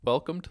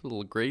Welcome to the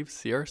LaGrave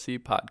CRC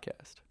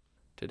podcast.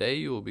 Today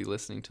you will be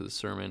listening to the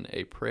sermon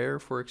A Prayer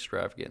for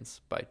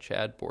Extravagance by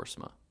Chad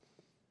Boersma.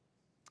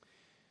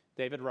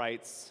 David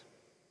writes,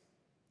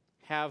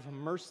 "Have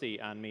mercy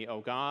on me,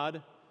 O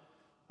God,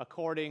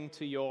 according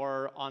to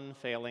your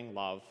unfailing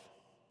love.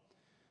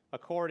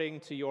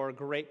 According to your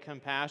great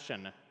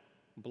compassion,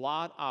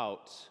 blot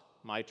out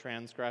my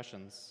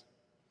transgressions.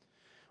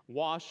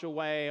 Wash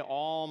away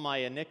all my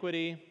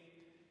iniquity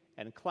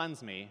and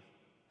cleanse me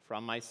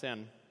from my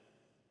sin.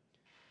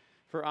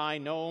 For I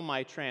know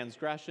my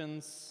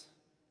transgressions,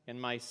 and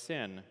my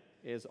sin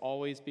is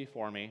always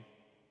before me.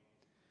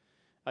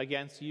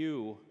 Against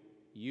you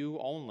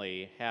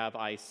only have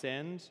I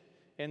sinned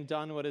and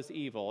done what is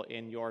evil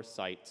in your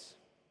sight.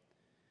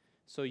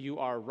 So you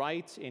are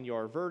right in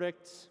your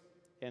verdict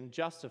and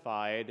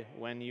justified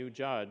when you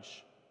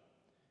judge.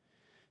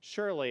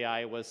 Surely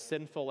I was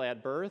sinful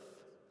at birth,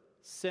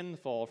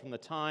 sinful from the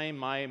time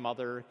my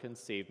mother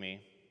conceived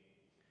me.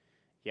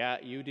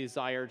 Yet you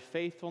desired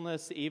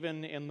faithfulness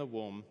even in the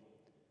womb.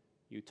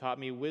 You taught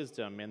me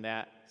wisdom in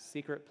that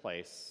secret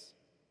place.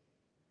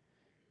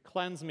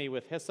 Cleanse me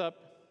with hyssop,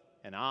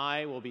 and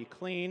I will be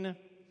clean.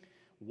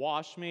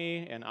 Wash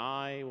me, and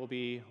I will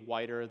be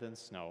whiter than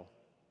snow.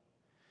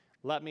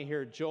 Let me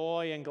hear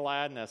joy and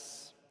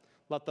gladness.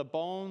 Let the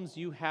bones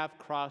you have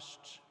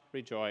crushed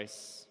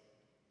rejoice.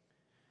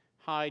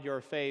 Hide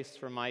your face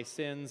from my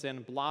sins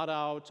and blot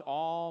out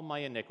all my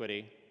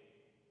iniquity.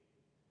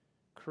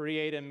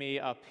 Create in me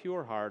a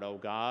pure heart, O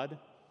God,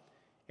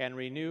 and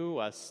renew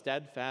a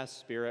steadfast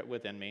spirit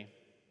within me.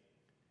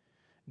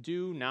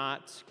 Do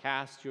not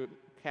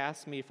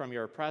cast me from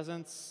your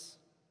presence,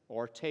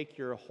 or take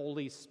your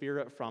Holy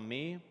Spirit from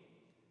me.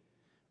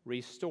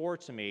 Restore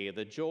to me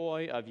the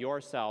joy of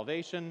your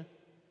salvation,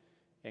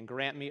 and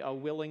grant me a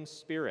willing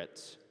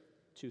spirit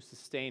to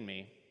sustain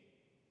me.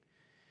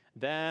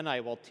 Then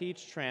I will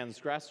teach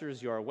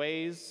transgressors your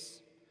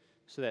ways,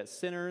 so that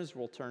sinners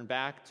will turn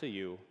back to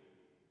you.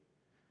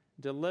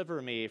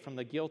 Deliver me from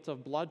the guilt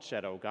of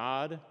bloodshed, O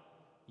God,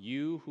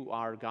 you who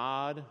are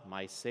God,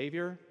 my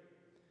Savior,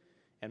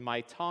 and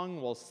my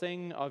tongue will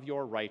sing of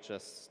your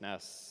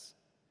righteousness.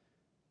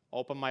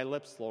 Open my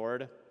lips,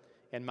 Lord,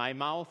 and my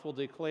mouth will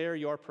declare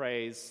your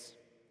praise.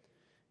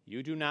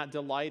 You do not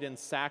delight in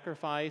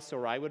sacrifice,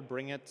 or I would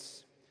bring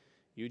it.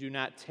 You do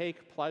not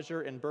take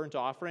pleasure in burnt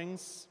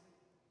offerings.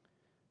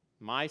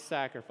 My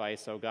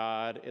sacrifice, O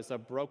God, is a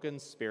broken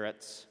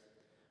spirit,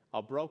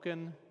 a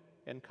broken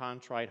and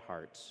contrite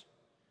heart.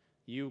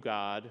 You,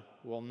 God,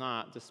 will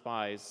not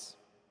despise.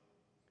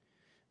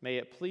 May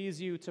it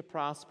please you to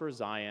prosper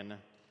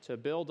Zion, to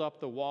build up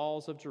the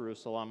walls of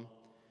Jerusalem.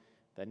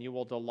 Then you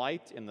will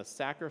delight in the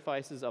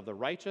sacrifices of the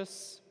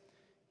righteous,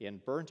 in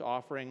burnt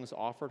offerings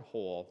offered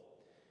whole.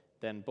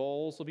 Then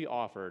bulls will be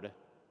offered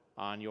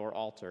on your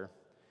altar."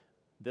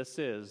 This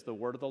is the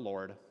word of the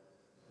Lord.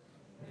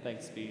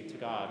 Thanks be to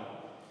God.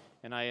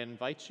 And I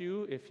invite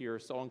you, if you're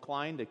so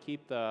inclined, to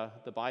keep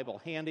the Bible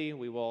handy.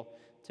 We will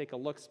take a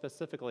look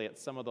specifically at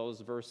some of those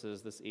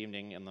verses this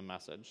evening in the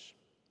message.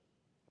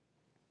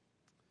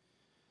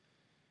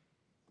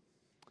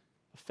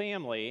 A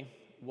family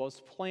was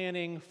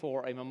planning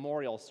for a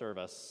memorial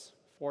service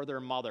for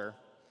their mother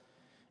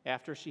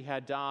after she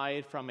had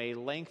died from a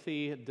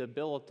lengthy,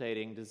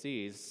 debilitating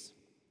disease.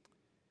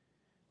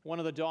 One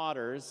of the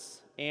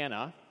daughters,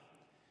 Anna,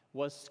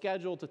 was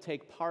scheduled to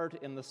take part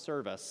in the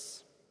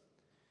service,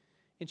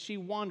 and she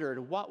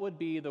wondered what would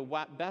be the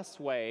best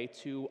way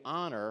to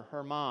honor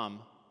her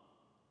mom.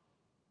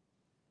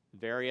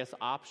 Various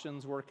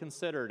options were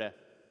considered.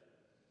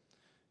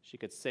 She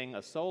could sing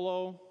a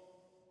solo,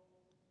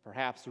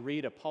 perhaps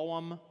read a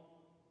poem.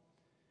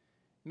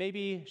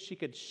 Maybe she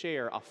could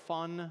share a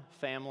fun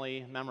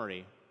family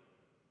memory.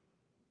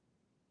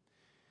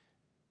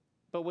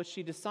 But what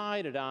she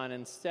decided on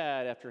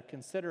instead, after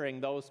considering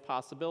those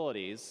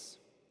possibilities,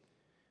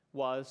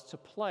 was to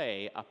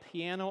play a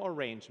piano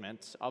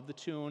arrangement of the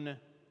tune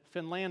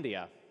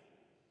Finlandia,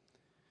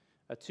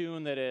 a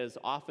tune that is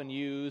often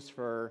used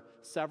for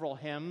several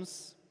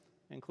hymns,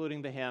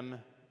 including the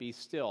hymn Be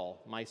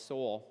Still, My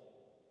Soul.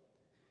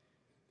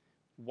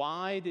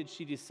 Why did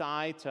she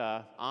decide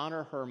to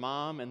honor her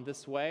mom in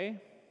this way?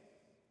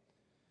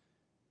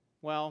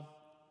 Well,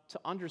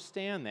 to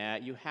understand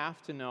that, you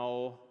have to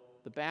know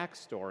the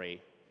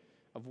backstory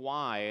of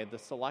why the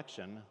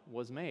selection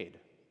was made.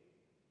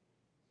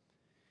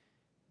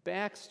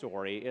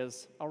 Backstory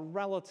is a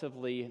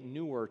relatively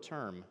newer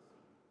term,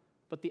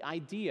 but the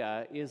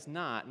idea is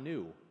not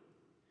new.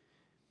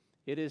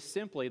 It is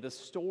simply the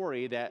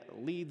story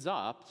that leads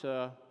up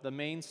to the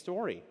main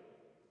story.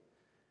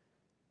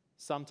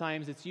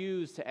 Sometimes it's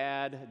used to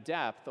add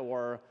depth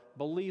or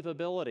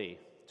believability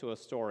to a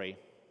story,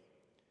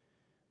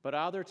 but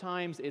other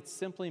times it's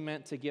simply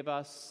meant to give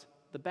us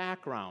the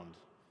background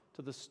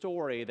to the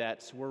story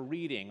that we're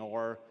reading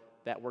or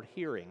that we're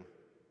hearing.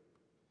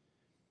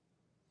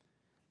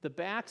 The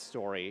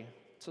backstory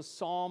to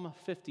Psalm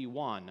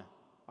 51,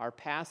 our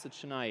passage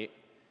tonight,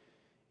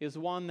 is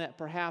one that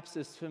perhaps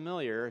is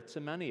familiar to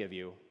many of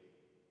you.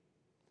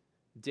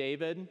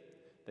 David,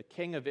 the the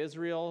king of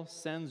Israel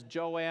sends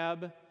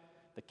Joab,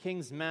 the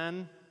king's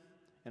men,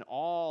 and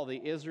all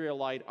the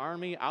Israelite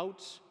army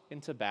out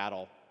into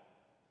battle.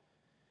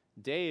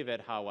 David,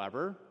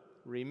 however,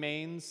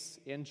 remains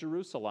in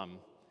Jerusalem,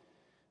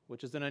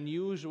 which is an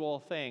unusual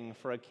thing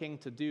for a king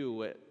to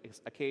do at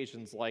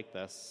occasions like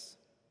this.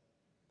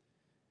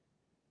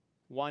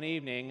 One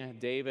evening,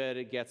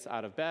 David gets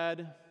out of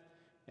bed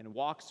and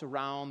walks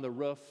around the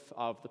roof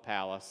of the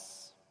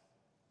palace.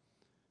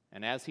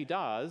 And as he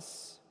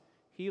does,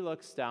 he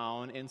looks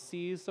down and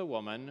sees a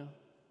woman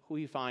who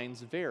he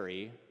finds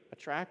very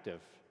attractive.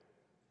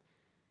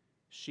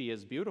 She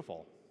is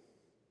beautiful,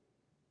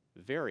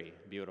 very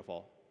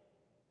beautiful.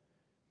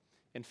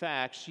 In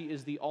fact, she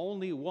is the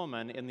only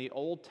woman in the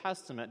Old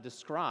Testament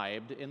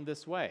described in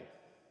this way.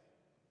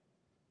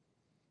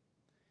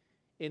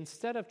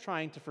 Instead of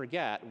trying to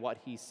forget what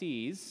he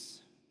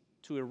sees,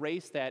 to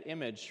erase that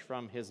image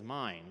from his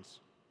mind,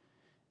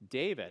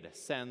 David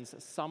sends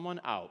someone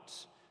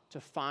out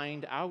to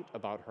find out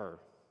about her.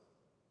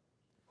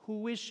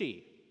 Who is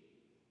she?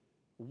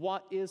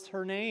 What is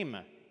her name?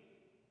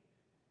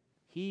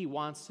 He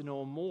wants to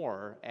know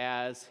more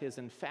as his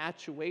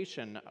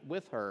infatuation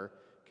with her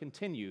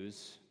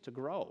continues to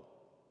grow.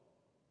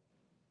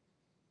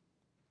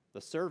 The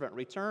servant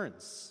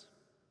returns.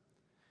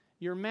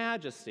 Your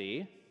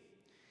Majesty,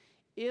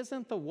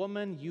 isn't the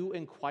woman you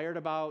inquired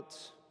about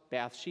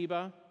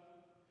Bathsheba,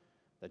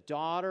 the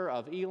daughter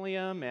of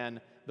Eliam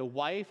and the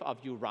wife of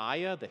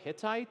Uriah the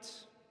Hittite?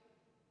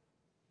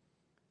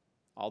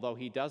 Although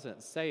he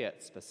doesn't say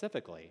it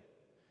specifically,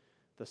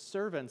 the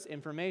servant's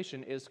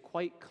information is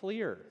quite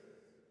clear.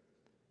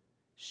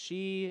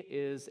 She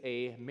is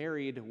a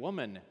married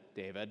woman,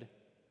 David,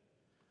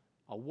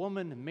 a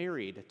woman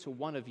married to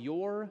one of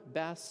your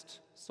best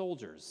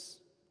soldiers.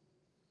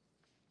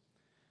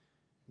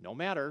 No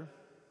matter.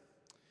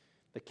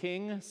 The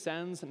king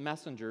sends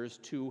messengers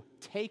to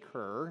take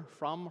her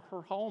from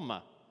her home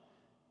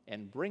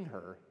and bring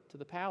her to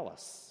the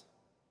palace.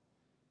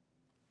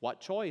 What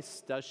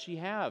choice does she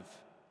have?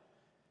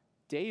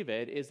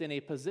 David is in a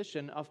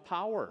position of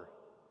power,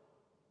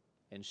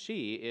 and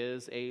she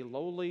is a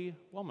lowly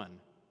woman.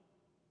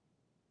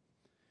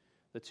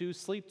 The two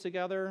sleep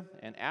together,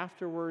 and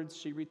afterwards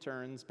she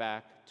returns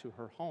back to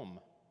her home.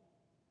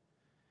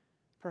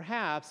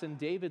 Perhaps in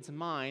David's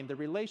mind, the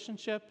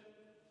relationship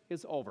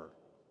is over.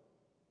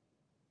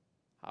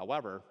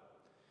 However,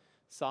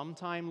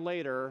 sometime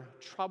later,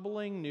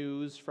 troubling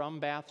news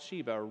from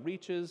Bathsheba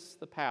reaches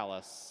the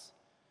palace.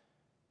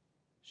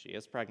 She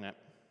is pregnant.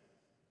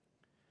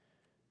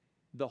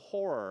 The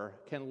horror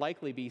can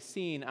likely be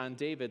seen on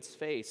David's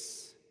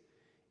face,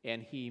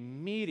 and he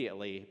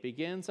immediately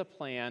begins a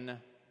plan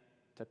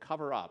to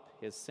cover up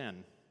his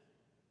sin.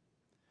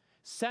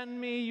 Send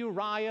me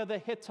Uriah the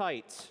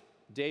Hittite,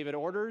 David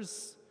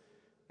orders,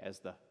 as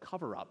the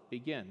cover-up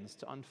begins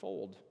to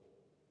unfold.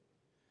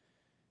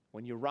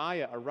 When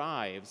Uriah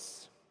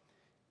arrives,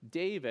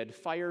 David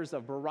fires a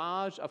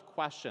barrage of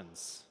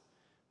questions,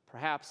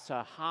 perhaps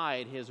to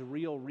hide his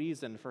real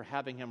reason for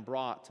having him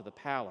brought to the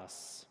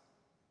palace.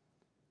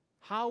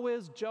 How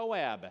is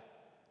Joab?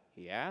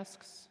 He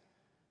asks.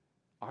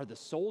 Are the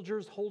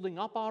soldiers holding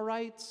up all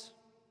right?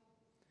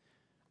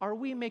 Are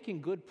we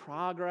making good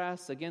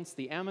progress against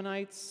the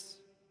Ammonites?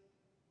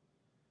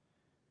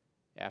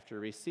 After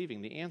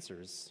receiving the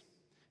answers,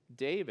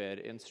 David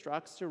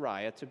instructs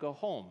Uriah to go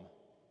home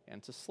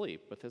and to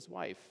sleep with his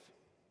wife.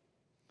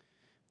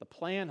 The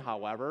plan,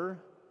 however,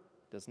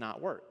 does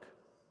not work.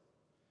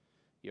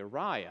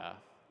 Uriah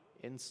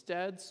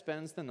instead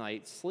spends the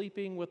night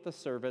sleeping with the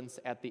servants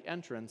at the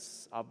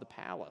entrance of the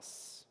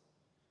palace.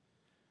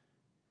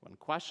 When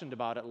questioned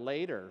about it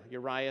later,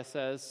 Uriah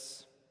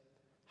says,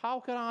 "How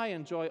can I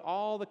enjoy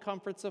all the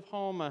comforts of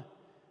home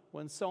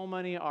when so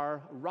many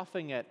are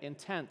roughing it in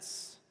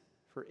tents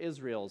for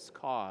Israel's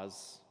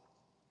cause?"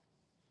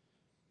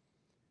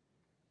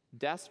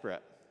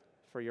 Desperate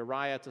for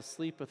Uriah to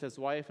sleep with his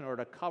wife in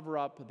order to cover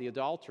up the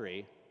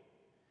adultery,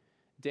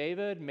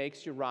 David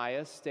makes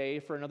Uriah stay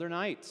for another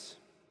night,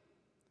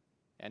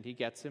 and he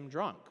gets him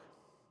drunk,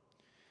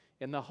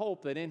 in the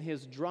hope that in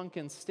his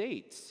drunken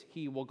state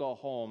he will go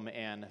home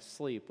and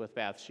sleep with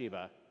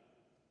Bathsheba.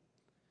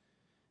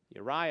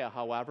 Uriah,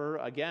 however,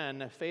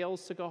 again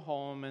fails to go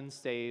home and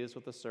stays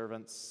with the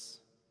servants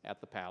at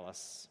the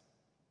palace.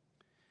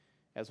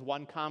 As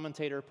one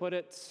commentator put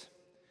it,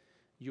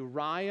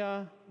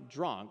 Uriah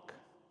drunk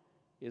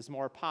is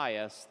more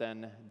pious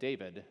than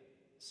David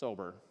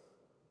sober.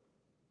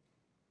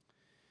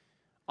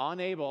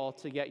 Unable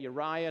to get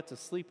Uriah to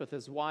sleep with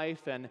his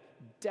wife and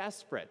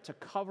desperate to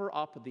cover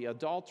up the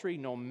adultery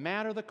no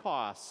matter the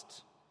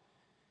cost,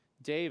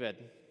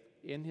 David,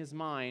 in his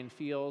mind,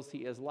 feels he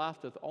is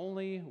left with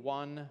only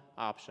one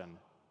option.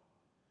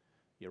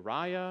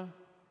 Uriah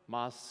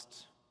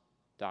must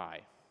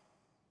die.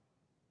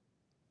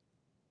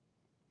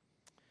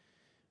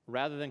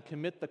 Rather than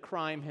commit the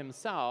crime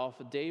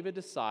himself, David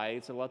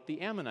decides to let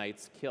the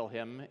Ammonites kill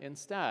him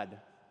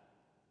instead.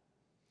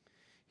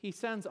 He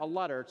sends a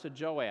letter to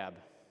Joab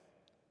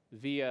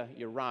via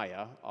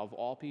Uriah, of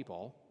all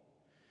people,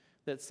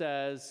 that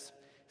says,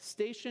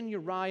 "Station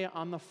Uriah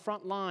on the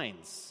front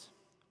lines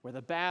where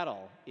the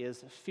battle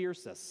is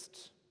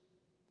fiercest.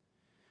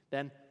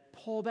 Then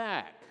pull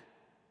back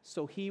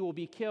so he will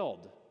be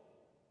killed."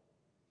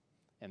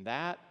 And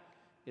that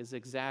is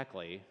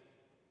exactly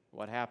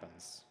what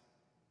happens.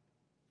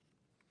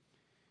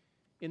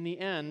 In the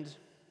end,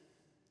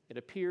 it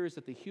appears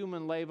at the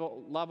human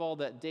level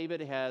that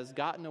David has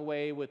gotten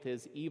away with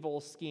his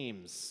evil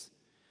schemes.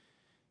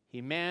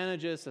 He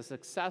manages to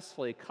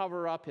successfully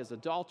cover up his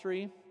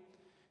adultery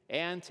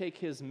and take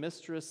his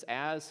mistress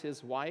as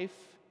his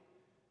wife,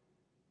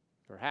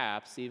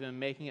 perhaps even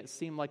making it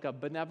seem like a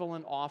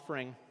benevolent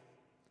offering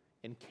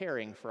in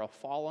caring for a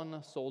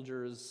fallen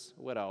soldier's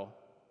widow.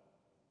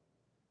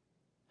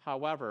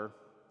 However,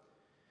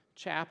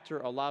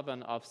 chapter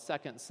 11 of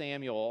 2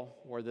 Samuel,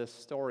 where this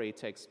story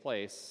takes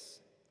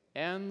place,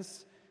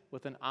 ends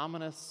with an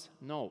ominous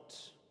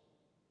note.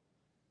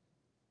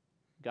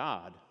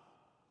 God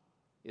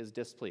is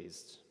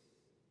displeased.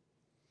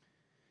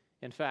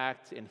 In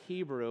fact, in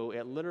Hebrew,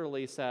 it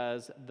literally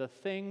says, "The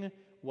thing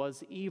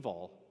was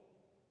evil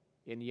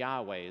in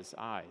Yahweh's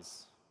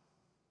eyes."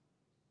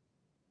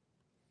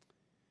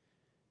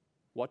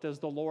 What does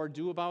the Lord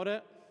do about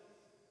it?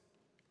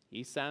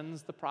 He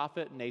sends the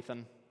prophet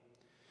Nathan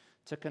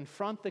to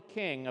confront the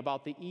king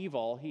about the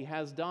evil he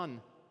has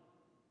done.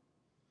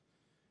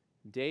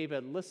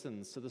 David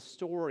listens to the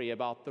story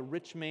about the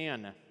rich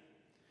man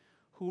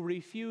who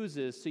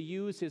refuses to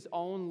use his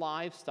own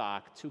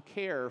livestock to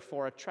care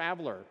for a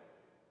traveler,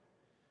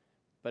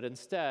 but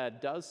instead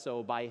does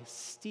so by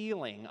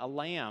stealing a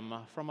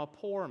lamb from a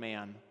poor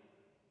man.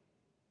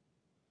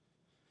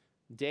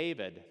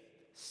 David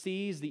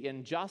sees the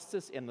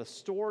injustice in the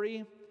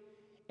story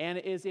and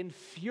is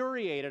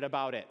infuriated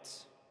about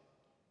it.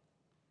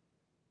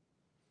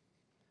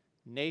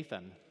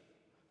 Nathan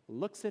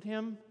looks at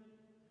him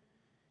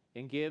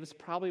and gives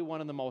probably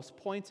one of the most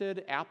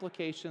pointed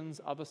applications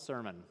of a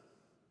sermon.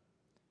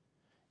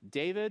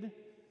 David,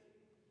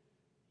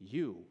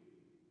 you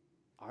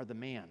are the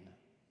man.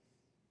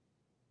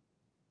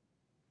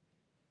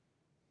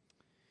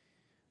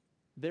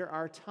 There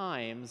are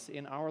times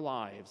in our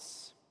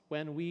lives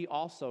when we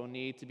also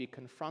need to be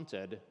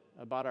confronted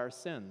about our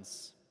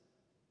sins.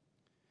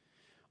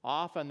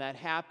 Often that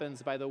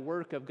happens by the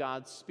work of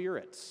God's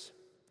Spirit,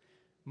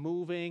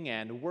 moving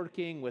and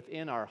working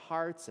within our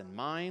hearts and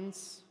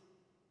minds.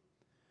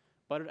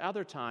 But at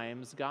other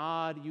times,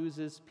 God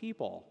uses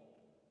people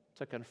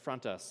to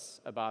confront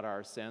us about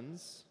our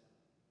sins.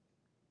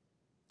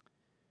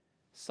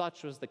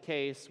 Such was the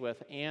case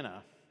with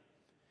Anna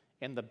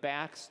and the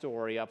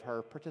backstory of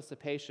her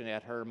participation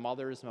at her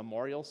mother's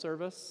memorial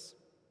service.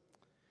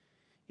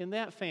 In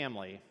that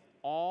family,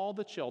 all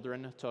the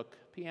children took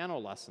piano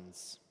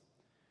lessons.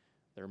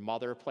 Their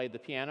mother played the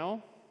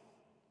piano,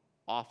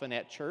 often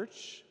at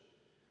church,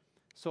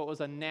 so it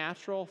was a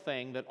natural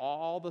thing that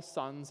all the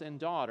sons and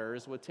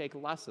daughters would take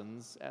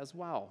lessons as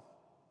well.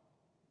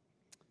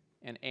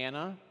 And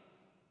Anna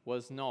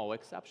was no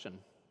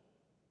exception.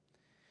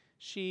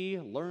 She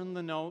learned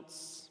the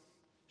notes,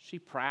 she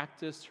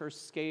practiced her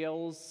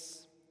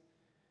scales,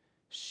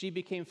 she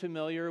became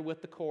familiar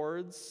with the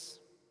chords.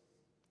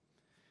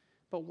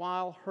 But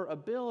while her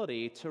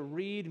ability to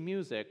read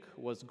music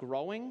was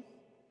growing,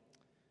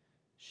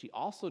 she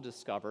also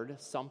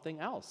discovered something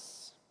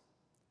else.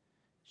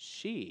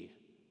 She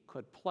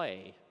could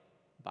play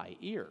by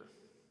ear.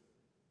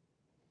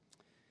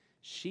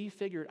 She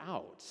figured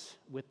out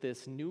with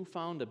this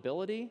newfound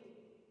ability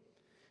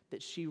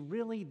that she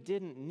really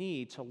didn't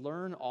need to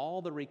learn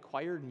all the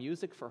required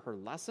music for her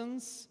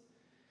lessons.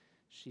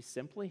 She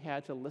simply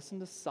had to listen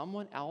to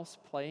someone else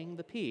playing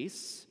the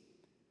piece,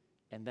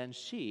 and then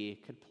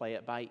she could play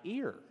it by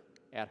ear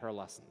at her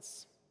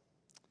lessons.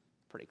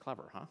 Pretty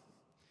clever, huh?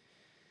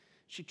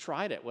 She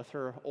tried it with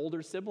her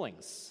older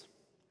siblings,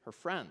 her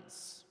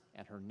friends,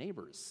 and her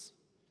neighbors.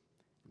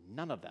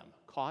 None of them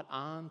caught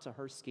on to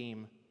her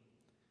scheme.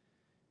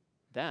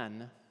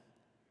 Then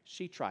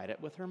she tried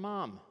it with her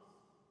mom,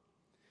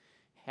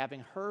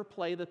 having her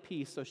play the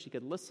piece so she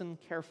could listen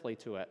carefully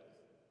to it.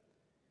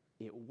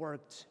 It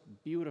worked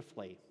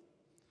beautifully.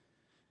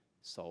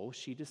 So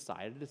she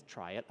decided to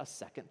try it a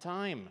second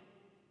time.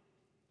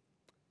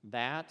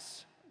 That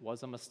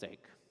was a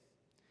mistake,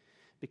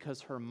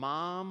 because her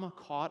mom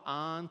caught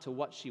on to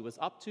what she was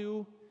up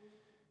to,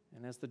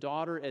 and as the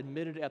daughter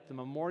admitted at the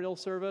memorial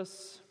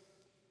service,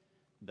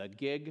 the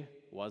gig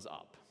was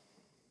up.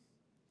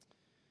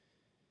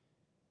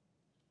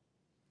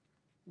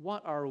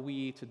 What are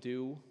we to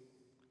do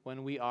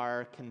when we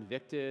are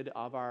convicted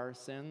of our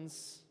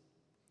sins?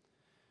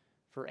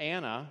 For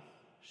Anna,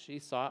 she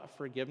sought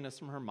forgiveness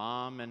from her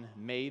mom and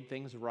made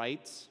things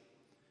right.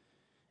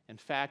 In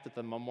fact, at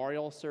the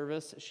memorial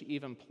service, she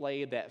even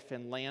played that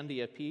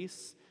Finlandia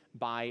piece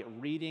by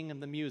reading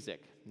the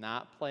music,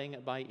 not playing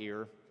it by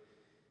ear.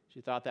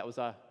 She thought that was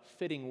a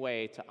fitting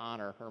way to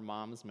honor her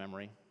mom's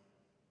memory.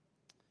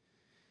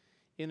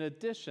 In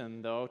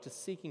addition, though, to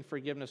seeking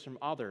forgiveness from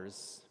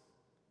others,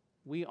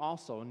 we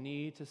also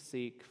need to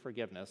seek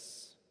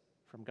forgiveness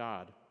from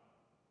God.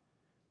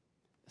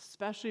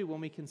 especially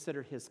when we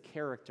consider his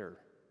character,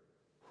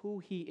 who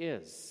he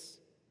is.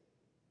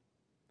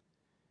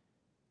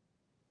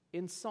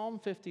 In Psalm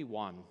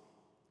 51,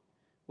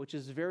 which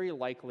is very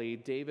likely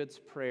David's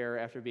prayer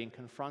after being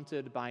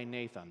confronted by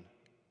Nathan,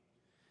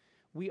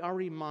 we are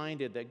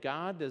reminded that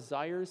God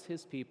desires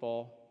his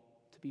people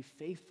to be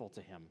faithful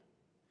to him.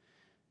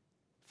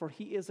 For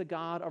he is a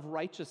God of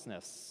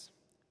righteousness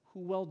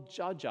who will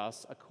judge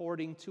us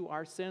according to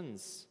our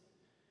sins.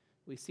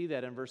 We see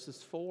that in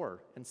verses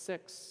 4 and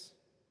 6.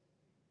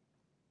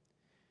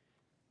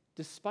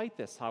 Despite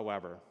this,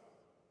 however,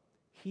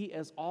 he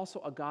is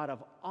also a God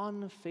of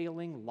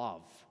unfailing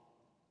love.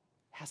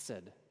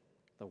 Hesed,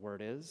 the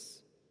word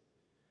is.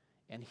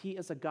 And he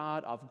is a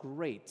God of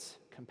great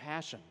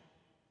compassion.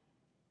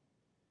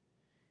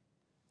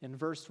 In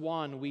verse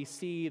 1, we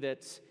see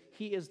that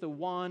he is the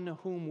one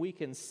whom we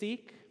can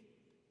seek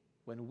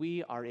when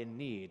we are in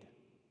need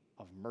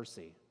of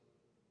mercy.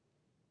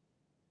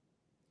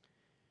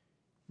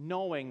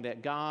 Knowing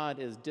that God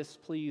is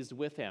displeased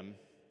with him,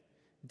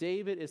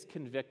 David is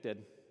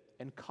convicted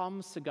and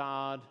comes to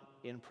God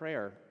in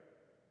prayer.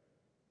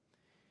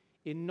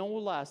 In no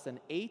less than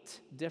 8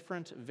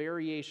 different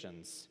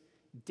variations,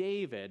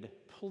 David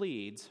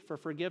pleads for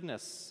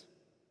forgiveness.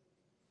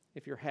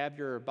 If you have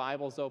your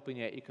Bibles open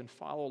yet, you can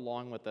follow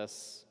along with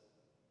this.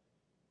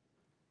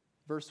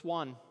 Verse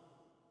 1,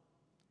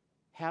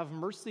 have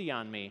mercy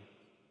on me.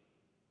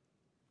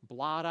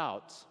 Blot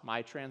out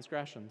my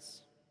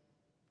transgressions.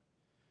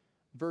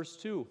 Verse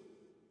 2,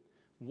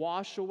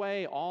 wash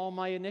away all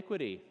my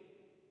iniquity.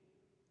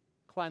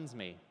 Cleanse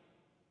me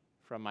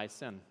from my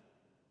sin.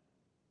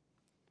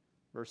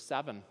 Verse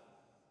 7,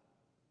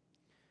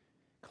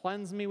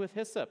 cleanse me with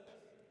hyssop,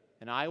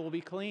 and I will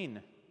be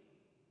clean.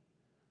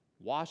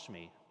 Wash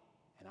me,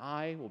 and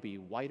I will be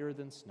whiter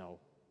than snow.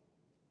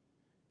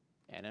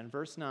 And in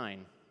verse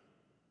 9,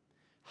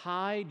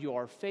 hide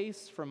your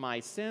face from my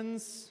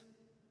sins,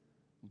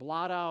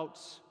 blot out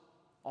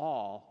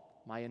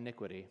all my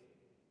iniquity.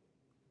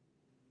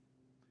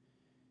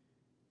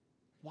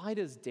 Why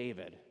does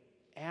David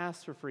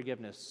ask for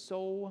forgiveness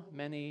so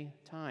many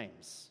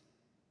times?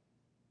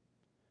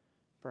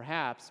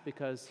 Perhaps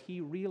because he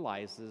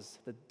realizes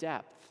the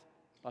depth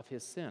of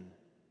his sin.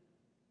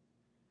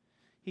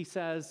 He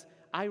says,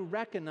 I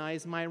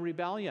recognize my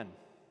rebellion.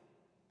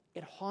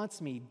 It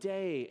haunts me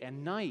day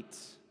and night.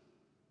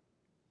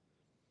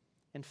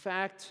 In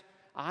fact,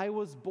 I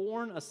was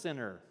born a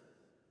sinner.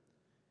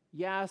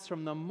 Yes,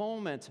 from the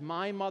moment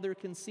my mother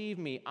conceived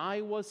me,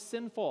 I was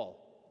sinful.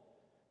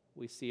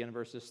 We see in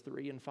verses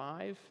 3 and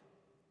 5.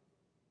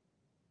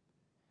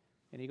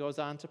 And he goes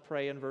on to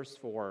pray in verse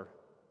 4,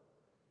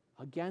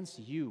 against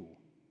you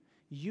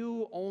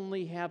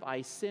only have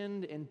I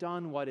sinned and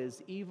done what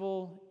is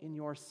evil in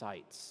your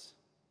sight.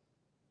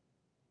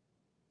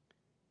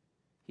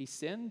 He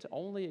sinned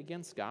only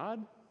against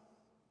God?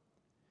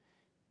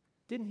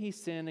 Didn't he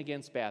sin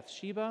against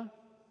Bathsheba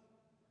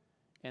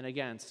and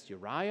against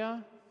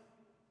Uriah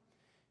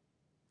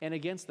and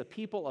against the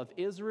people of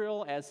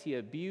Israel as he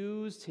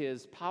abused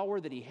his power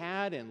that he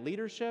had in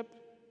leadership?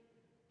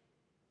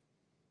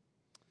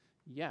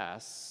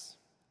 Yes,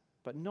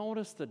 but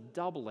notice the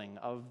doubling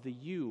of the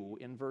you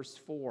in verse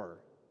 4.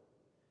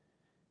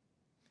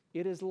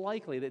 It is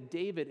likely that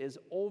David is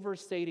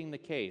overstating the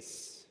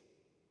case,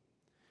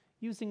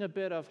 using a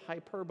bit of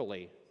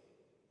hyperbole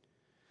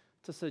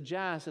to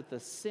suggest that the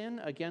sin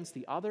against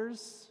the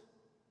others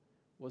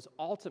was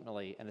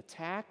ultimately an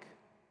attack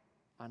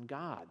on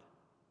God.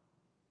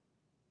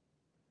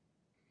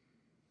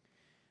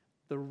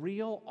 The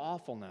real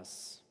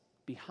awfulness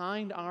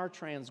behind our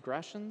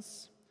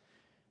transgressions,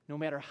 no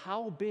matter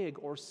how big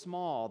or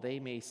small they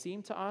may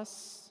seem to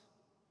us,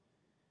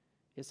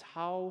 is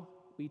how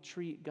we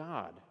treat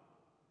God,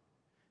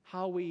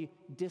 how we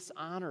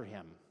dishonor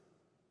him,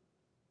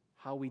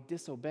 how we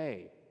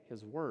disobey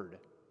his word.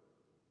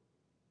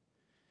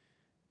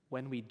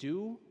 When we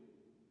do,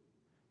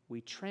 we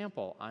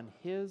trample on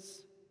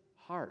his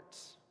heart.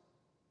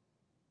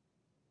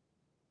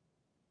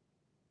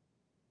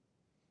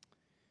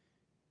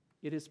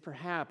 It is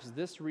perhaps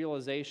this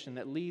realization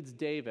that leads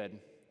David,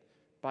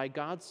 by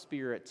God's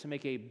Spirit, to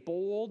make a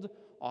bold,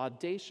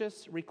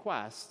 audacious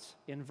request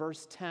in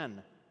verse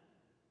 10.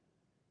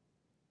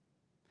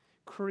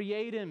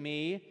 Create in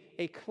me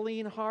a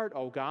clean heart,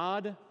 O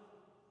God,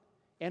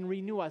 and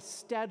renew a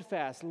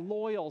steadfast,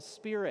 loyal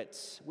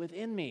spirit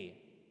within me.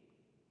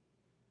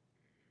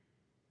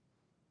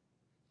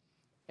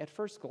 At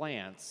first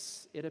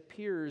glance, it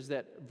appears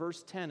that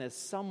verse 10 is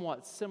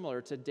somewhat similar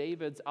to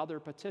David's other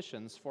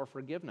petitions for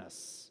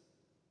forgiveness.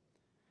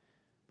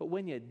 But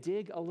when you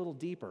dig a little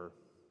deeper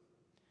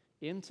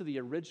into the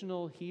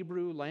original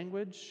Hebrew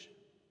language,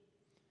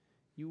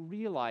 you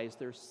realize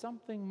there's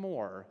something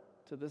more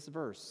to this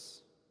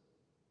verse.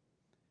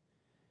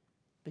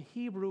 The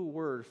Hebrew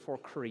word for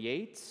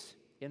create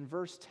in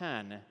verse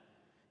 10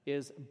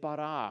 is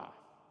bara,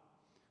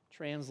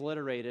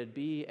 transliterated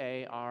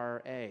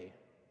B-A-R-A.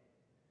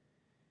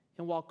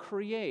 And while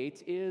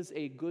create is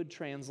a good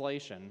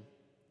translation,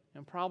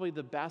 and probably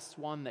the best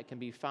one that can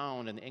be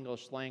found in the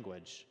English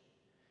language,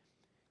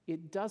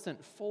 it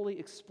doesn't fully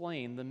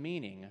explain the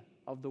meaning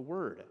of the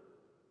word.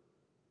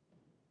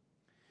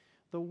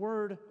 The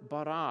word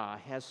bara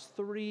has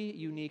three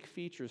unique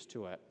features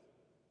to it.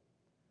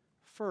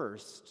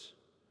 First,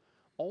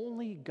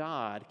 only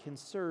God can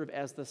serve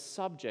as the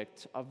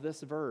subject of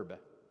this verb.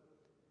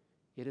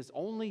 It is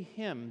only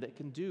Him that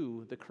can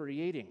do the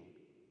creating.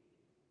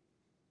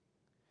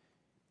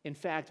 In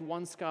fact,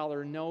 one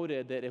scholar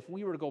noted that if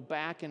we were to go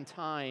back in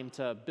time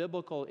to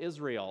biblical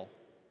Israel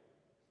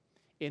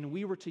and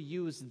we were to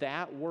use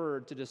that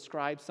word to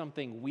describe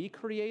something we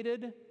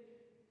created,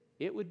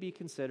 it would be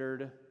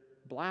considered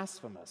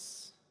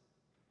blasphemous.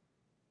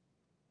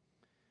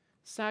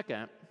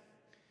 Second,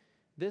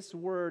 this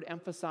word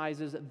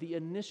emphasizes the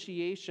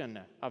initiation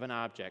of an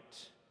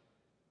object,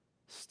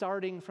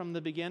 starting from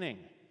the beginning.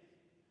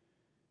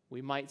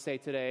 We might say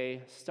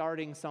today,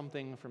 starting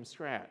something from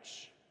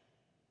scratch.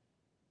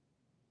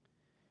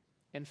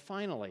 And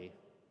finally,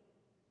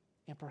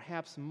 and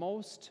perhaps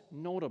most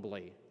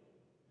notably,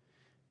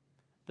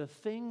 the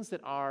things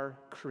that are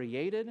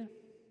created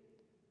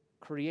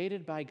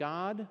by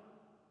God,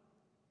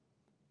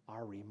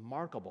 are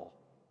remarkable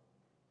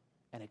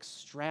and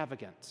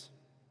extravagant.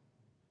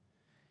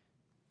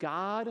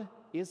 God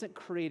isn't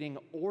creating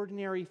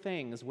ordinary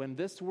things. When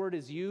this word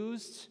is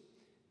used,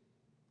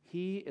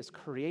 He is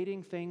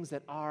creating things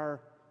that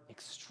are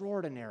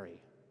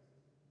extraordinary.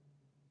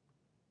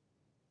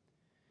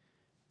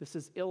 This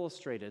is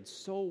illustrated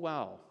so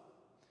well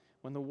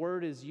when the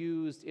word is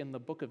used in the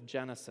book of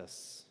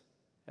Genesis,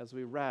 as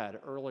we read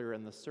earlier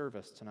in the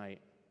service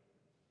tonight.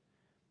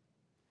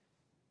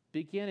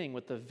 Beginning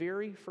with the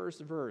very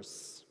first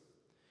verse,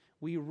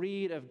 we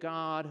read of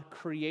God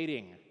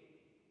creating,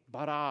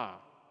 bara,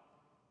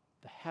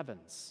 the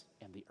heavens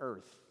and the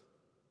earth.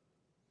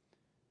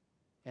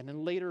 And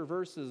in later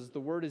verses, the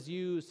word is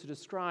used to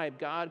describe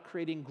God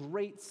creating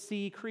great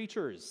sea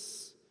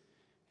creatures,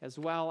 as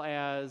well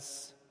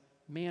as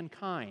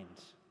mankind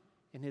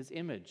in His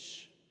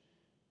image.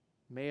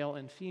 Male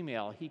and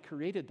female, He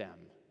created them,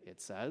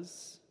 it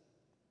says.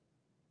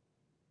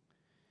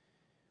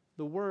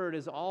 The word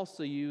is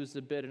also used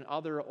a bit in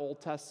other Old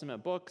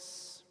Testament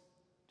books,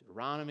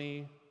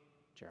 Deuteronomy,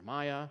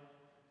 Jeremiah,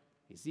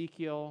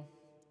 Ezekiel,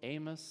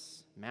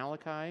 Amos,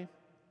 Malachi.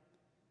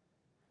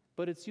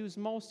 But it's used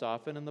most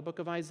often in the book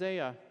of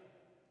Isaiah,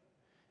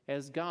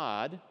 as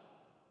God,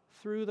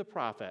 through the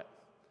prophet,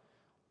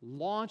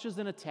 launches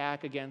an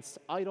attack against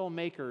idol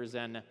makers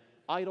and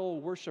idol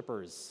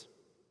worshipers.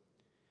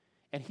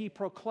 And he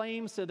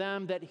proclaims to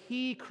them that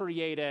He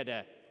created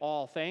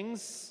all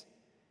things.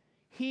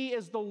 He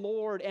is the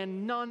Lord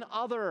and none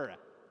other,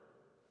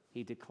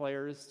 he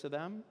declares to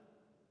them.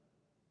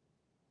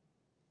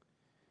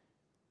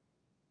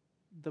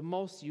 The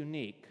most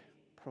unique,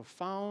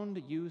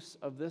 profound use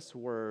of this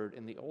word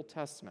in the Old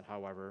Testament,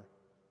 however,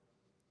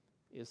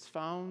 is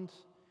found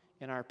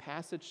in our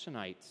passage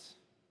tonight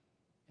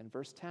in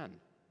verse 10.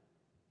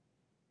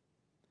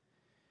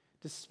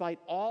 Despite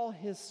all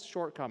his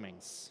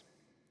shortcomings,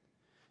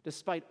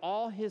 despite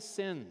all his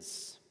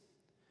sins,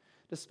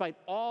 despite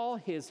all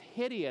his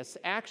hideous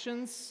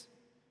actions,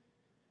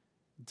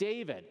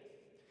 David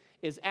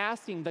is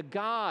asking the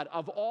God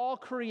of all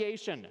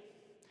creation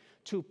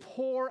to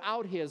pour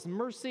out His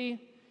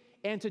mercy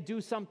and to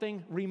do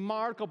something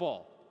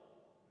remarkable,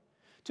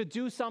 to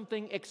do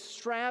something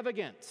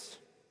extravagant,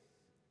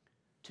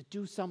 to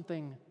do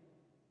something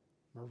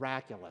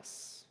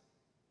miraculous.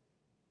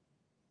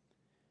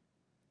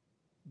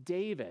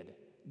 David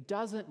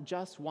doesn't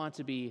just want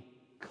to be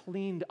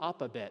cleaned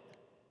up a bit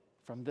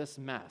from this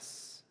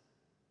mess.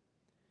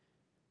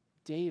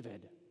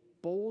 David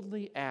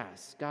boldly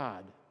asks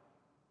God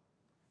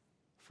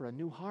for a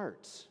new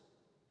heart,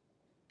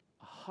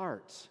 a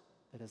heart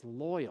that is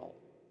loyal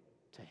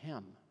to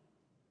Him.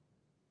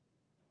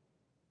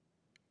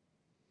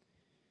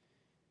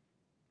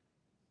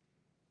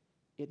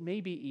 It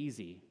may be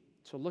easy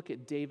to look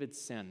at David's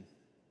sin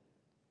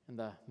and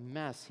the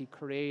mess he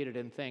created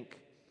and think,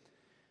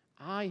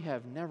 I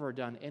have never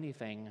done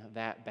anything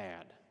that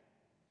bad.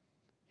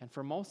 And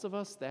for most of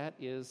us, that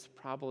is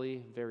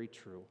probably very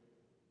true.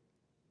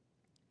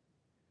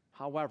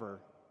 However,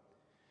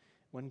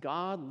 when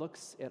God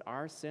looks at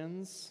our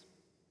sins,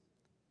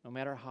 no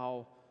matter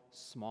how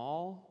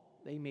small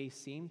they may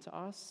seem to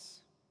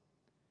us,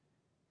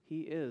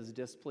 He is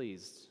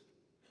displeased,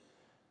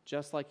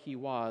 just like He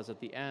was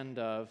at the end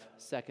of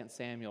 2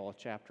 Samuel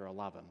chapter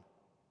 11.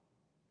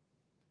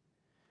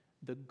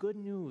 The good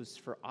news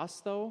for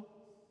us, though,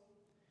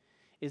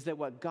 is that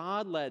what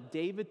God led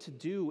David to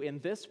do in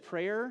this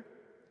prayer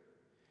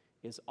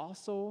is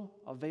also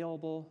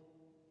available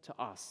to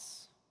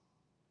us.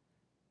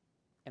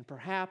 And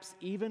perhaps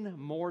even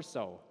more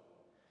so,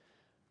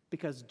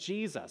 because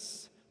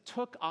Jesus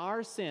took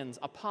our sins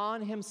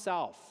upon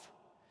Himself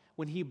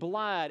when He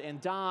bled and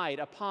died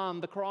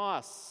upon the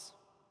cross.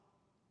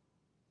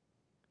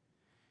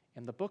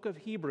 And the book of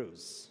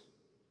Hebrews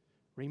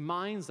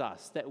reminds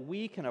us that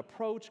we can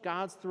approach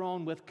God's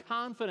throne with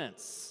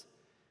confidence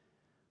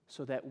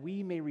so that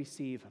we may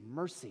receive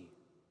mercy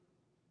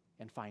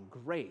and find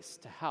grace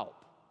to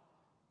help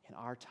in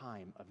our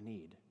time of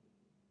need.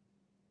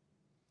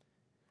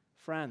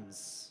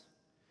 Friends,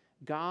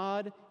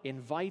 God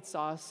invites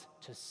us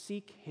to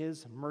seek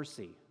his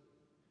mercy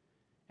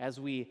as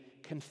we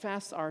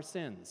confess our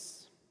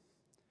sins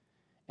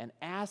and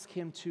ask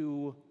him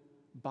to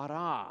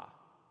bara,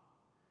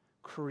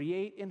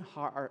 create in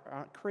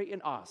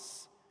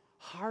us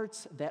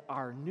hearts that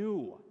are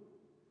new,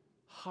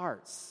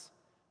 hearts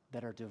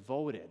that are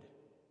devoted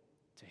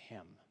to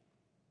him.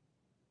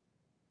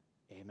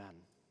 Amen.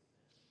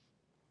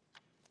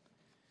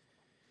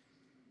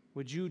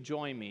 Would you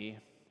join me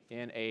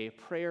in a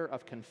prayer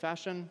of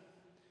confession?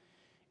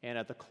 And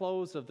at the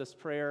close of this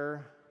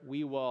prayer,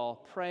 we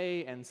will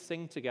pray and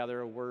sing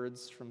together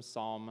words from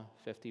Psalm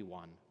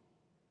 51.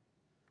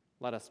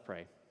 Let us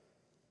pray.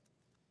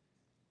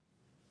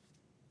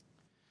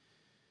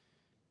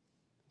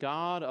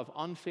 God of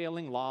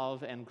unfailing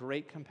love and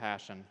great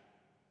compassion,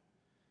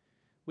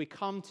 we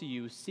come to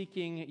you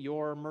seeking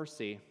your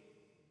mercy.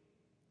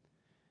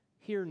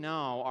 Hear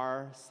now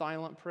our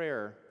silent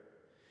prayer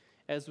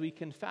as we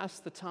confess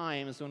the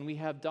times when we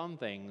have done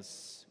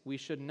things we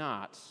should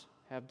not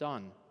have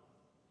done.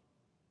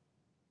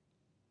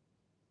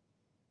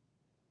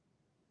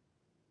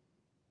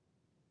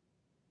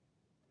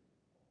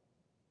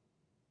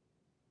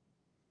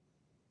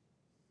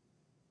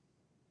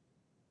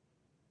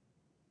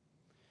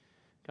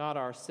 God,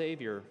 our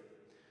Savior,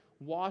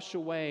 wash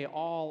away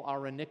all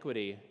our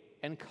iniquity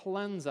and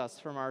cleanse us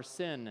from our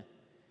sin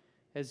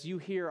as you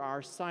hear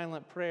our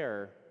silent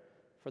prayer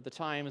for the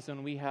times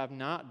when we have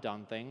not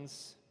done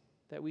things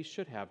that we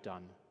should have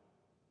done.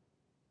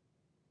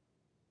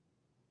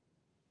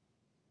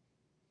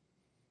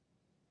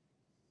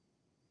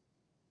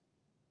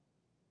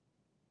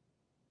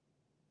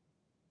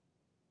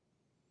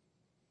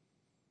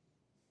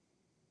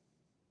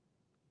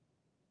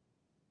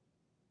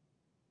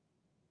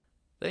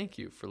 Thank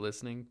you for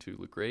listening to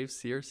LaGrave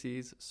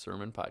CRC's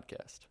Sermon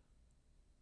Podcast.